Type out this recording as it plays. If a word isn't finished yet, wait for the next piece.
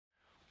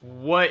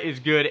What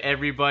is good,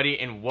 everybody,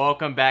 and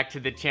welcome back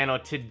to the channel.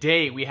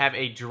 Today we have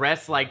a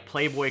dress like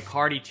Playboi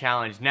Carti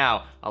challenge.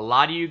 Now, a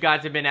lot of you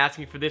guys have been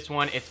asking for this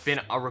one. It's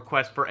been a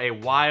request for a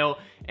while,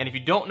 and if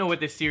you don't know what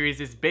this series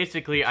is,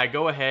 basically I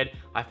go ahead,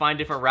 I find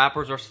different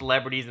rappers or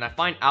celebrities, and I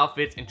find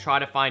outfits and try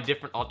to find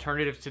different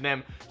alternatives to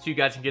them so you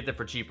guys can get them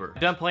for cheaper.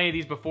 I've done plenty of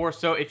these before,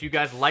 so if you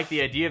guys like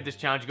the idea of this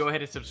challenge, go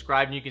ahead and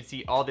subscribe and you can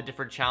see all the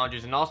different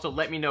challenges, and also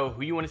let me know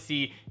who you want to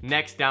see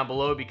next down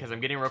below because I'm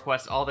getting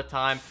requests all the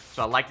time,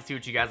 so I like to see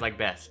what you guys like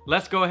best.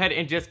 Let's go ahead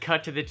and just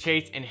cut to the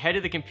chase and head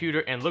to the computer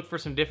and look for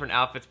some different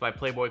outfits by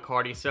Playboi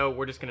Carti. So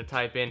we're just gonna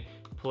type in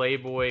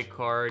Playboi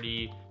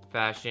Carti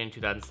fashion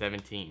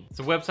 2017.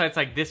 So websites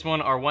like this one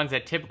are ones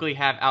that typically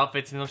have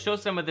outfits, and they'll show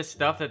some of the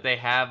stuff that they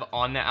have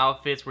on the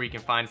outfits where you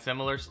can find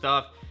similar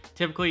stuff.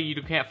 Typically you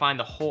can't find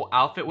the whole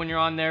outfit when you're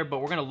on there, but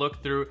we're gonna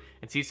look through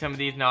and see some of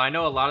these. Now I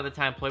know a lot of the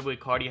time Playboi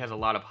Carti has a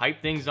lot of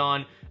hype things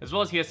on, as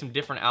well as he has some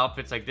different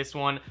outfits like this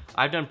one.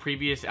 I've done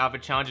previous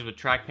outfit challenges with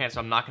track pants,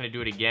 so I'm not gonna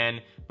do it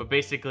again, but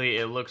basically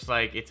it looks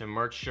like it's a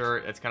merch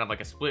shirt. It's kind of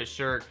like a split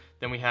shirt.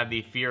 Then we have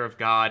the Fear of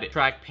God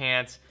track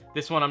pants.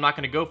 This one I'm not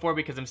going to go for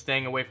because I'm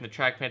staying away from the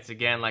track pants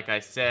again, like I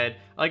said.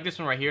 I like this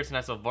one right here. It's a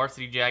nice little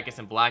varsity jacket,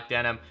 some black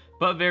denim,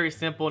 but very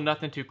simple.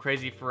 Nothing too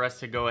crazy for us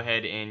to go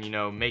ahead and, you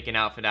know, make an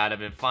outfit out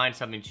of and find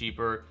something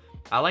cheaper.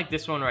 I like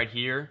this one right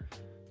here.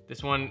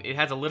 This one, it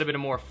has a little bit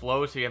of more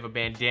flow, so you have a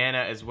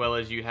bandana as well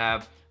as you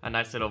have a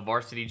nice little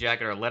varsity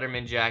jacket or a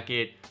Letterman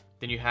jacket.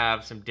 Then you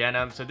have some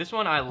denim. So this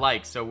one I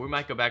like, so we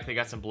might go back. They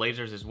got some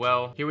blazers as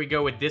well. Here we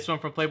go with this one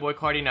from Playboi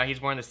Carti. Now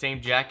he's wearing the same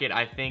jacket.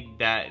 I think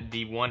that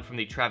the one from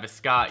the Travis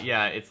Scott,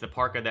 yeah, it's the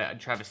parka that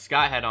Travis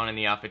Scott had on in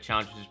the outfit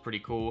challenge, which is pretty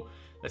cool.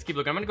 Let's keep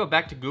looking. I'm gonna go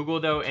back to Google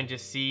though and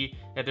just see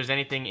if there's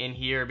anything in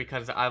here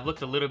because I've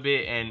looked a little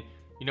bit and,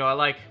 you know, I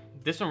like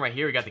this one right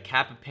here. We got the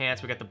Kappa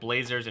pants, we got the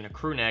blazers and a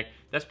crew neck.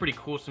 That's pretty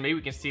cool. So maybe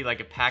we can see like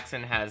if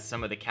Paxson has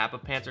some of the Kappa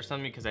pants or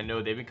something, because I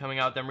know they've been coming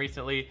out with them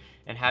recently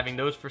and having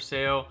those for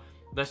sale.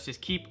 Let's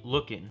just keep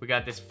looking. We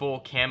got this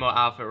full camo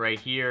outfit right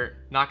here.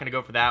 Not gonna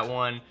go for that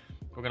one.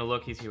 We're gonna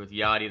look. He's here with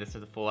Yachty. This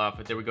is the full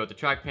outfit. There we go with the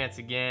track pants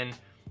again.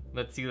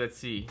 Let's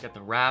see. Got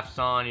the wraps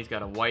on. He's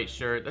got a white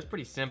shirt. That's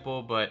pretty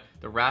simple, but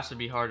the wraps would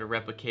be hard to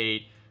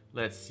replicate.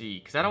 Let's see,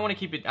 because I don't want to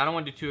keep it, I don't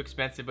want to do too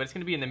expensive, but it's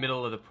going to be in the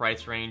middle of the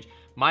price range.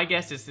 My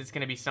guess is it's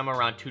going to be somewhere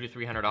around $200 to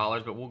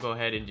 $300, but we'll go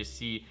ahead and just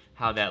see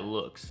how that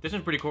looks. This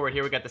one's pretty cool right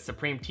here. We got the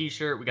Supreme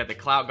t-shirt, we got the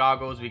clout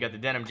goggles, we got the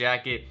denim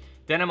jacket.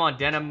 Denim on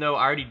denim though,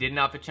 I already did an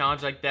outfit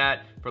challenge like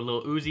that for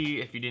Lil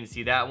Uzi, if you didn't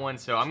see that one,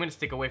 so I'm going to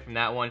stick away from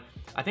that one.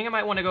 I think I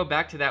might want to go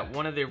back to that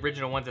one of the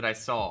original ones that I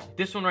saw.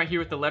 This one right here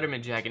with the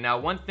Letterman jacket. Now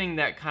one thing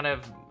that kind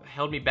of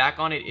held me back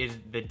on it is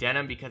the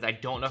denim, because I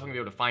don't know if I'm going to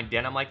be able to find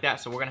denim like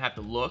that, so we're going to have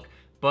to look.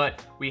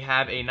 But we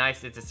have a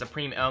nice, it's a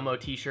Supreme Elmo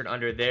t-shirt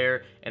under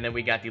there, and then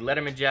we got the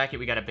Letterman jacket,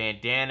 we got a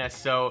bandana,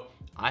 so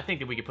I think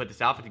that we could put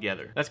this outfit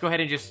together. Let's go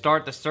ahead and just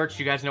start the search.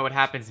 You guys know what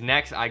happens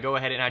next. I go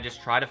ahead and I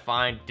just try to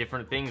find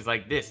different things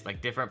like this,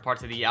 like different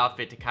parts of the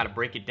outfit to kind of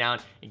break it down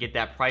and get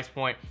that price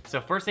point.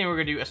 So first thing we're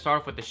gonna do is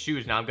start off with the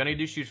shoes. Now I'm gonna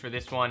do shoes for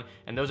this one,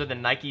 and those are the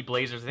Nike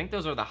Blazers. I think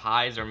those are the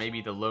highs or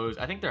maybe the lows.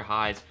 I think they're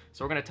highs.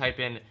 So we're gonna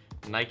type in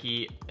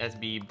Nike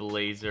SB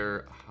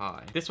Blazer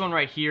high. This one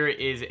right here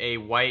is a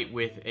white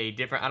with a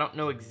different, I don't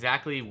know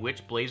exactly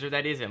which blazer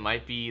that is. It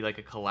might be like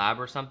a collab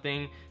or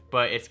something,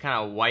 but it's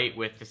kind of white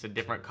with just a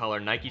different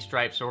color Nike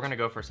stripe. So we're gonna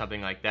go for something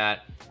like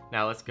that.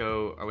 Now let's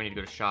go, or we need to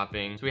go to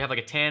shopping. So we have like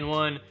a tan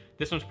one.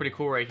 This one's pretty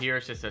cool right here.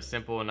 It's just a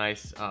simple,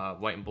 nice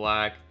white and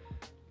black.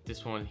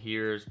 This one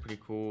here is pretty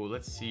cool.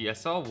 Let's see, I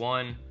saw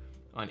one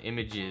on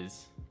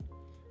Images,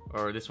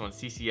 or this one,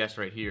 CCS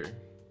right here.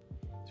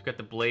 So we've got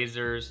the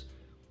blazers.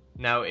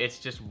 Now it's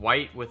just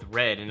white with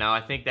red, and now I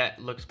think that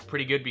looks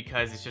pretty good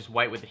because it's just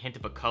white with a hint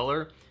of a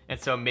color, and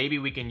so maybe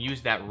we can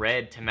use that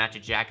red to match a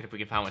jacket if we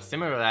can find one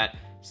similar to that.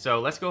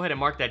 So let's go ahead and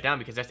mark that down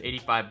because that's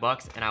 85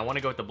 bucks, and I want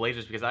to go with the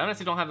blazers because I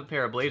honestly don't have a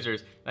pair of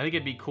blazers. I think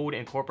it'd be cool to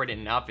incorporate it in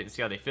an outfit and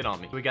see how they fit on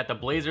me. We got the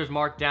blazers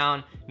marked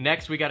down.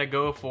 Next we got to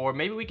go for,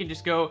 maybe we can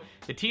just go,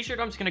 the t-shirt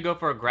I'm just going to go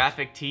for a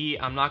graphic tee.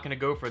 I'm not going to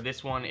go for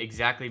this one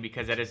exactly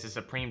because that is a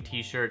Supreme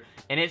t-shirt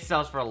and it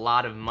sells for a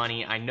lot of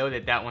money. I know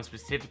that that one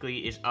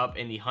specifically is up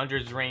in the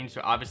hundreds range,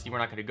 so obviously we're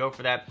not going to go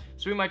for that.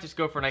 So we might just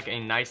go for like a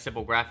nice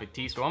simple graphic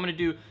tee. So I'm going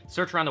to do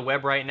search around the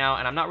web right now,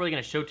 and I'm not really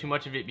going to show too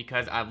much of it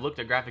because I've looked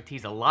at graphic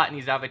tees a lot in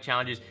these outfit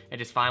challenges and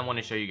just find one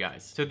to show you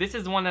guys. So this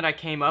is the one that I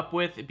came up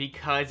with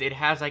because it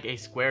has like a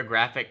square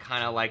graphic,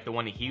 kind of like the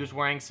one that he was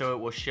wearing, so it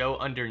will show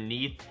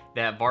underneath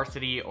that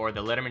varsity or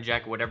the Letterman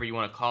jacket, whatever you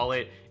want to call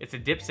it. It's a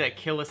Dipset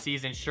Kill a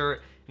Season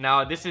shirt.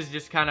 Now this is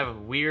just kind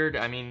of weird.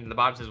 I mean, the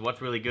bottom says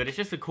what's really good. It's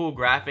just a cool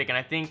graphic, and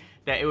I think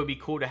that it would be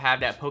cool to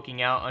have that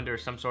poking out under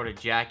some sort of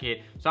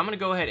jacket. So I'm gonna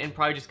go ahead and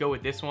probably just go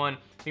with this one.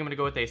 I think I'm gonna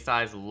go with a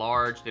size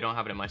large. They don't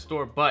have it in my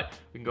store, but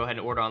we can go ahead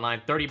and order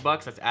online. 30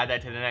 bucks. Let's add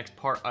that to the next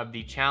part of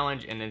the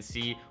challenge and then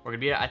see where we're gonna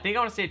be at. I think I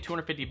want to say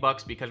 250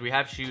 bucks because we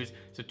have shoes,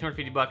 so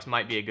 250 bucks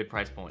might be a good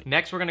price point.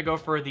 Next, we're gonna go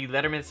for the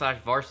Letterman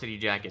 / varsity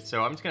jacket.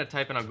 So I'm just gonna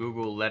type in on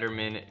Google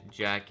Letterman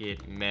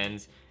jacket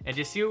men's and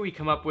just see what we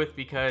come up with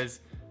because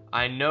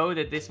I know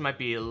that this might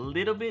be a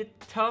little bit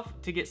tough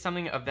to get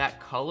something of that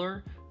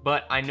color,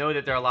 but I know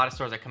that there are a lot of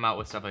stores that come out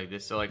with stuff like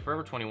this. So like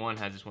Forever 21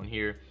 has this one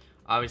here.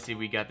 Obviously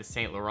we got the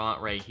Saint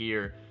Laurent right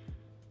here.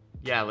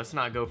 Yeah, let's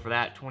not go for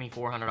that,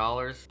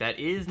 $2,400. That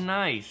is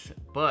nice,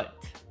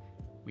 but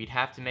we'd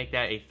have to make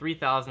that a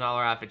 $3,000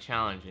 outfit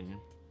challenge, and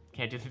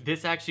can't do that.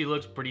 This actually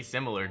looks pretty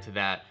similar to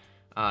that.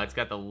 It's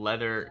got the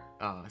leather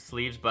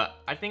sleeves, but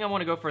I think I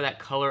want to go for that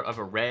color of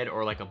a red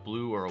or like a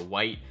blue or a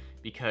white,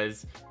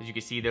 because as you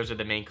can see, those are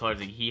the main colors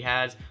that he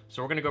has.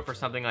 So we're gonna go for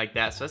something like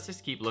that. So let's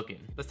just keep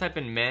looking. Let's type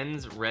in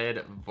men's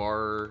red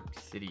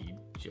varsity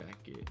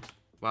jacket.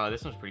 Wow,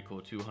 this one's pretty cool,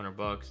 200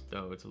 bucks,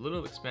 though it's a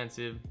little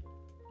expensive.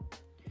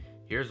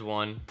 Here's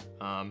one,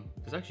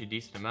 there's actually a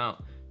decent amount,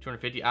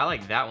 250. I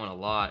like that one a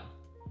lot.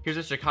 Here's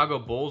a Chicago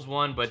Bulls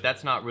one, but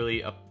that's not really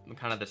a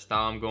kind of the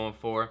style I'm going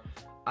for.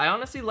 I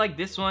honestly like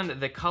this one.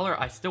 The color,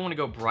 I still want to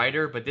go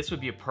brighter, but this would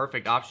be a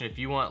perfect option if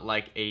you want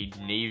like a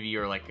navy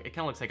or like, it kind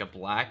of looks like a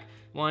black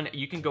one.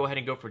 You can go ahead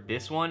and go for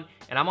this one.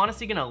 And I'm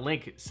honestly going to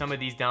link some of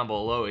these down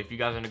below if you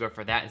guys want to go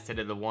for that instead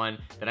of the one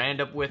that I end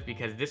up with,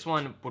 because this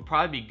one would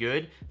probably be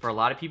good for a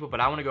lot of people, but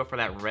I want to go for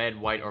that red,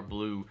 white, or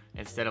blue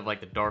instead of like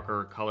the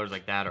darker colors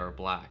like that or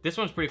black. This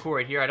one's pretty cool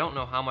right here. I don't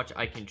know how much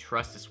I can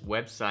trust this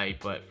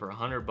website, but for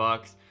 100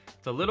 bucks,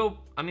 it's a little,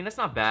 I mean, that's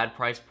not bad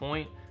price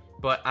point,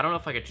 but I don't know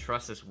if I could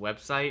trust this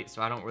website,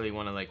 so I don't really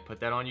want to like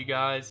put that on you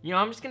guys. You know,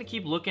 I'm just gonna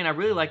keep looking. I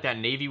really like that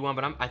navy one,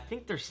 but I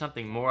think there's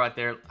something more out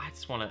there. I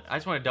just want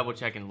to double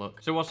check and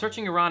look. So while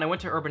searching around, I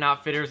went to Urban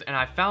Outfitters and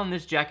I found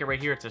this jacket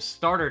right here. It's a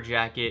starter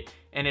jacket,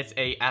 and it's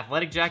a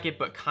athletic jacket,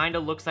 but kind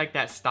of looks like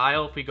that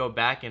style if we go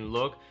back and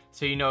look.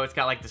 So you know, it's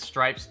got like the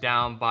stripes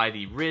down by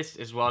the wrist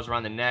as well as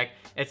around the neck.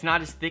 It's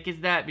not as thick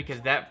as that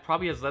because that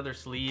probably has leather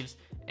sleeves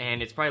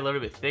and it's probably a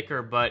little bit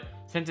thicker, but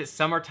since it's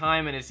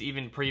summertime and it's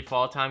even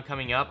pre-fall time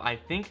coming up, I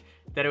think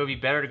that it would be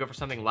better to go for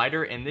something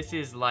lighter. And this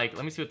is like,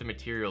 let me see what the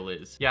material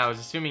is. Yeah, I was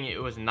assuming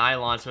it was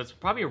nylon, so it's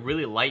probably a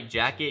really light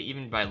jacket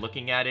even by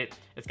looking at it.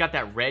 It's got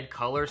that red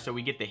color, so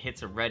we get the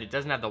hits of red. It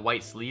doesn't have the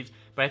white sleeves,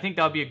 but I think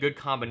that would be a good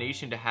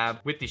combination to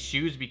have with the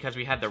shoes because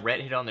we had the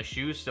red hit on the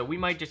shoes. So we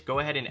might just go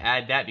ahead and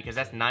add that because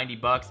that's 90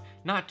 bucks.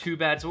 Not too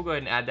bad, so we'll go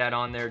ahead and add that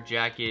on there.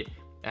 Jacket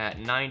at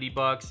 90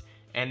 bucks.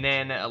 And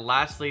then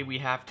lastly, we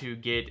have to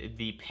get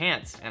the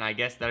pants, and I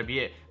guess that'll be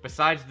it.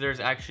 Besides, there's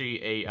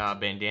actually a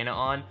bandana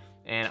on,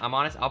 and I'm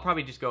honest, I'll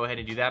probably just go ahead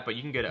and do that, but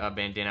you can get a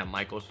bandana at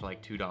Michael's for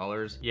like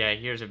 $2. Yeah,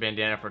 here's a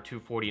bandana for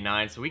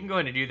 $2.49, so we can go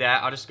ahead and do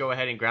that. I'll just go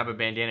ahead and grab a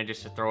bandana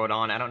just to throw it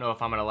on. I don't know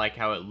if I'm gonna like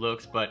how it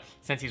looks, but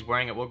since he's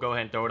wearing it, we'll go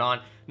ahead and throw it on.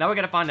 Now we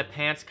gotta find the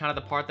pants, kind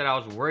of the part that I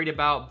was worried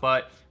about,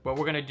 but what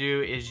we're gonna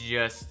do is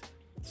just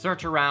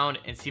search around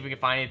and see if we can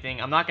find anything.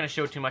 I'm not going to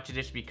show too much of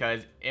this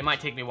because it might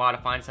take me a while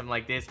to find something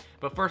like this,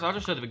 but first I'll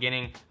just show the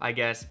beginning, I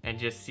guess, and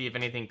just see if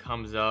anything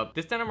comes up.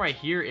 This denim right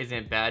here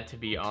isn't bad, to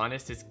be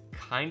honest. It's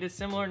kind of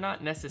similar,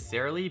 not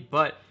necessarily,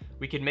 but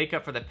we could make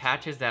up for the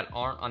patches that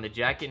aren't on the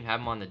jacket and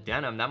have them on the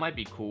denim. That might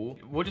be cool.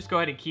 We'll just go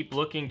ahead and keep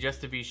looking just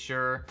to be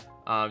sure,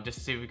 just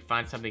to see if we can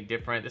find something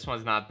different. This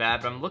one's not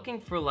bad, but I'm looking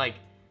for like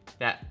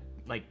that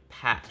like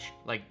patch,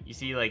 like you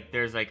see like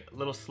there's like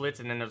little slits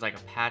and then there's like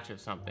a patch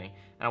of something, and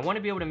I want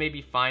to be able to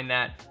maybe find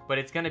that, but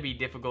it's going to be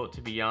difficult,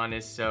 to be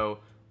honest, so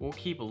we'll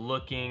keep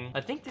looking.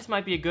 I think this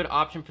might be a good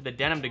option for the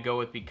denim to go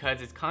with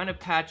because it's kind of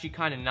patchy,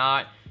 kind of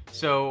not.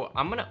 So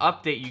I'm gonna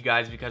update you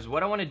guys because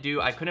what I want to do,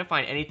 I couldn't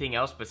find anything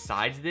else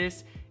besides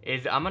this,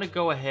 is I'm gonna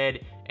go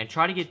ahead and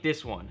try to get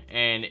this one,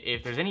 and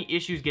if there's any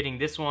issues getting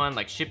this one,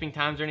 like shipping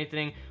times or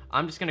anything,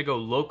 I'm just gonna go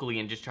locally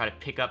and just try to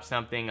pick up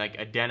something like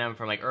a denim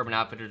from like Urban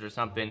Outfitters or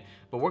something.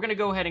 But we're gonna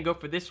go ahead and go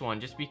for this one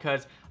just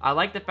because I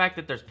like the fact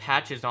that there's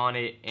patches on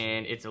it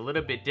and it's a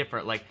little bit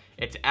different. Like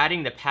it's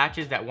adding the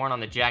patches that weren't on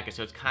the jacket,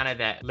 so it's kind of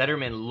that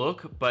Letterman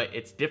look, but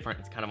it's different.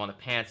 It's kind of on the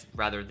pants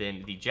rather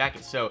than the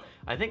jacket. So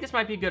I think this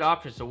might be a good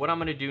option. So what I'm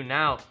gonna do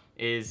now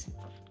is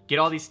get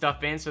all these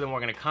stuff in, so then we're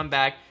gonna come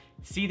back,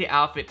 see the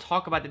outfit,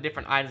 talk about the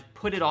different items,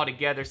 put it all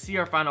together, see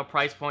our final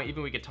price point.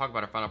 Even we could talk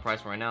about our final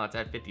price right now. It's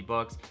at 50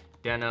 bucks.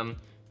 Denim,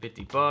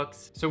 50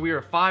 bucks. So we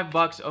were 5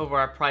 bucks over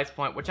our price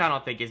point, which I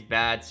don't think is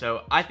bad.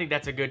 So I think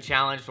that's a good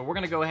challenge. So we're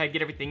gonna go ahead,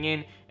 get everything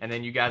in, and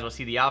then you guys will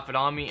see the outfit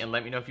on me and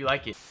let me know if you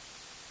like it.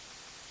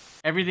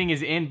 Everything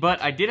is in,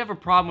 but I did have a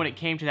problem when it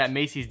came to that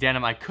Macy's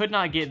denim. I could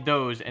not get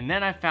those, and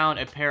then I found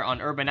a pair on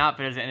Urban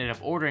Outfitters and ended up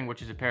ordering,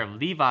 which is a pair of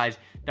Levi's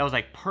that was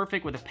like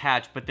perfect with a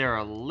patch, but they're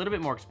a little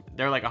bit more,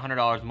 they're like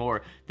 $100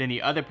 more than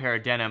the other pair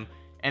of denim,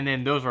 and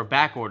then those were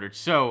back ordered.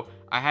 So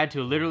I had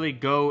to literally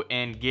go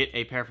and get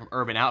a pair from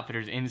Urban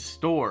Outfitters in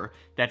store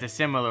that's a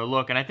similar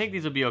look, and I think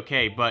these will be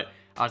okay, but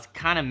I was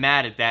kind of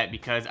mad at that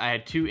because I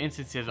had 2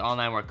 instances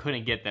online where I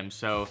couldn't get them.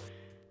 So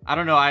I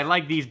don't know, I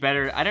like these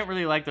better. I didn't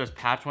really like those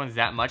patch ones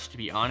that much, to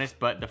be honest,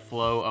 but the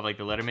flow of like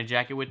the Letterman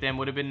jacket with them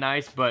would have been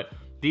nice, but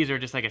these are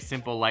just like a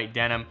simple light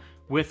denim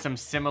with some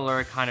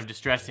similar kind of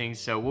distressing,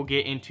 so we'll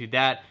get into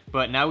that.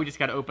 But now we just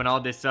got to open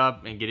all this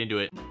up and get into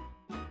it.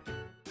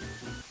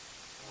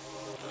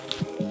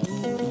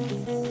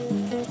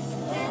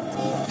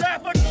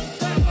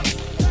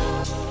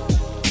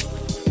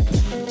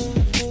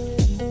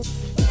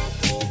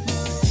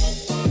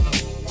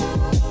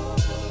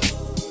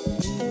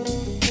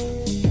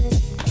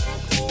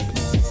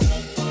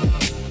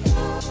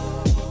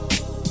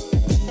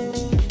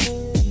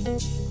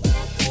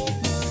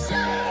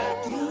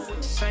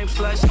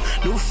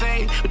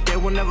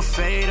 never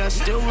fade us.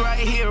 Still right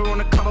here,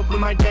 wanna come up with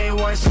my day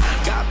ones.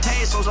 Got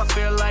pesos, I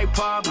feel like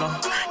Pablo.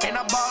 And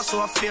I ball,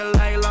 so I feel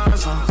like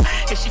Lonzo.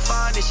 If she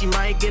find it, she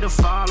might get a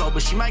follow,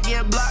 but she might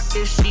get blocked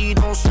if she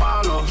don't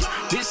swallow.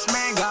 This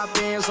man got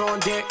bands on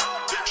deck.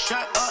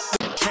 Shut up,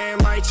 can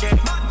my check.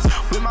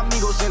 With my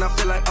amigos and I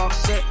feel like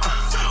Offset.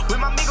 With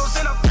my amigos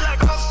and I feel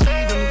like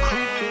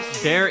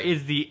Offset. There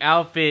is the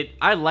outfit.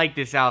 I like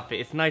this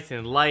outfit. It's nice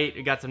and light.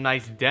 It got some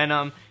nice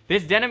denim.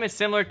 This denim is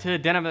similar to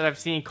denim that I've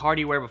seen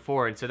Carti wear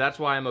before, and so that's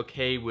why I'm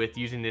okay with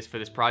using this for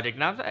this project.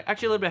 And I was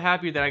actually a little bit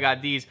happy that I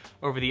got these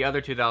over the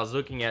other two that I was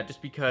looking at,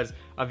 just because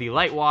of the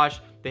light wash.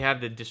 They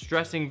have the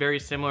distressing, very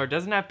similar. It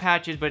doesn't have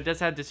patches, but it does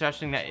have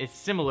distressing that is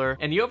similar.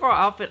 And the overall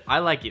outfit, I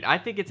like it. I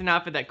think it's an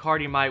outfit that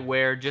Carti might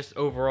wear, just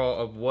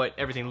overall of what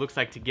everything looks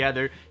like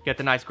together. You got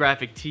the nice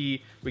graphic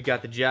tee. We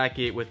got the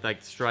jacket with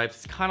like stripes.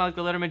 It's kind of like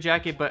the Letterman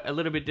jacket, but a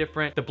little bit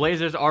different. The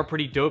blazers are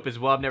pretty dope as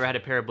well. I've never had a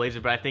pair of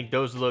blazers, but I think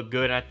those look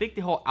good. And I think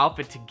the whole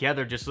outfit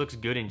together just looks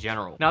good in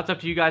general. Now it's up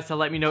to you guys to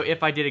let me know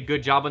if I did a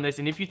good job on this.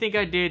 And if you think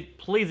I did,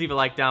 please leave a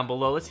like down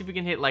below. Let's see if we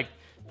can hit like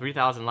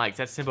 3,000 likes.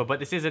 That's simple, but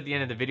this is at the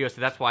end of the video,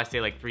 so that's why I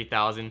say like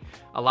 3,000.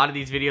 A lot of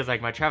these videos,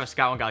 like my Travis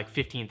Scott one, got like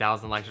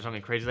 15,000 likes or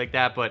something crazy like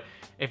that. But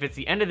if it's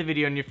the end of the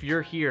video and if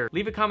you're here,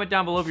 leave a comment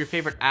down below of your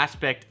favorite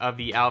aspect of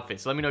the outfit.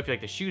 So let me know if you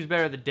like the shoes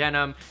better, the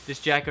denim, this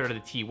jacket, or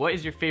the tee. What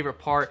is your favorite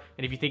part,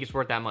 and if you think it's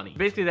worth that money?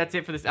 Basically, that's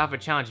it for this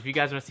outfit challenge. If you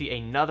guys want to see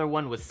another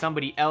one with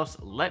somebody else,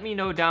 let me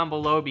know down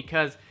below,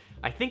 because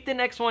I think the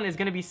next one is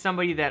going to be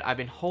somebody that I've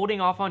been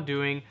holding off on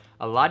doing.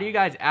 A lot of you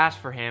guys asked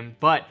for him,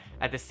 but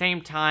at the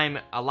same time,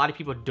 a lot of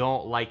people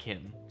don't like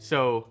him.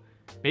 So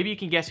maybe you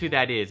can guess who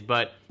that is,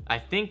 but I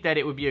think that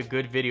it would be a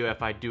good video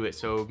if I do it.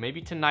 So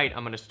maybe tonight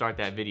I'm going to start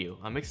that video.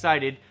 I'm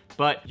excited,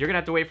 but you're going to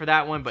have to wait for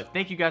that one. But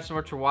thank you guys so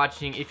much for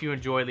watching. If you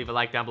enjoyed, leave a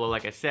like down below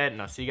like I said,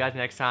 and I'll see you guys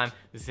next time.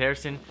 This is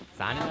Harrison,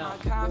 signing out.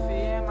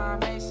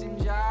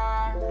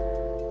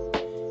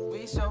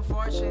 We so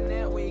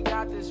fortunate we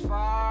got this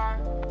far,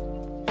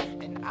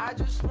 and I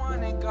just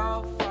want to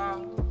go far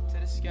to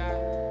the sky,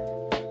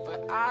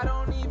 but I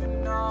don't need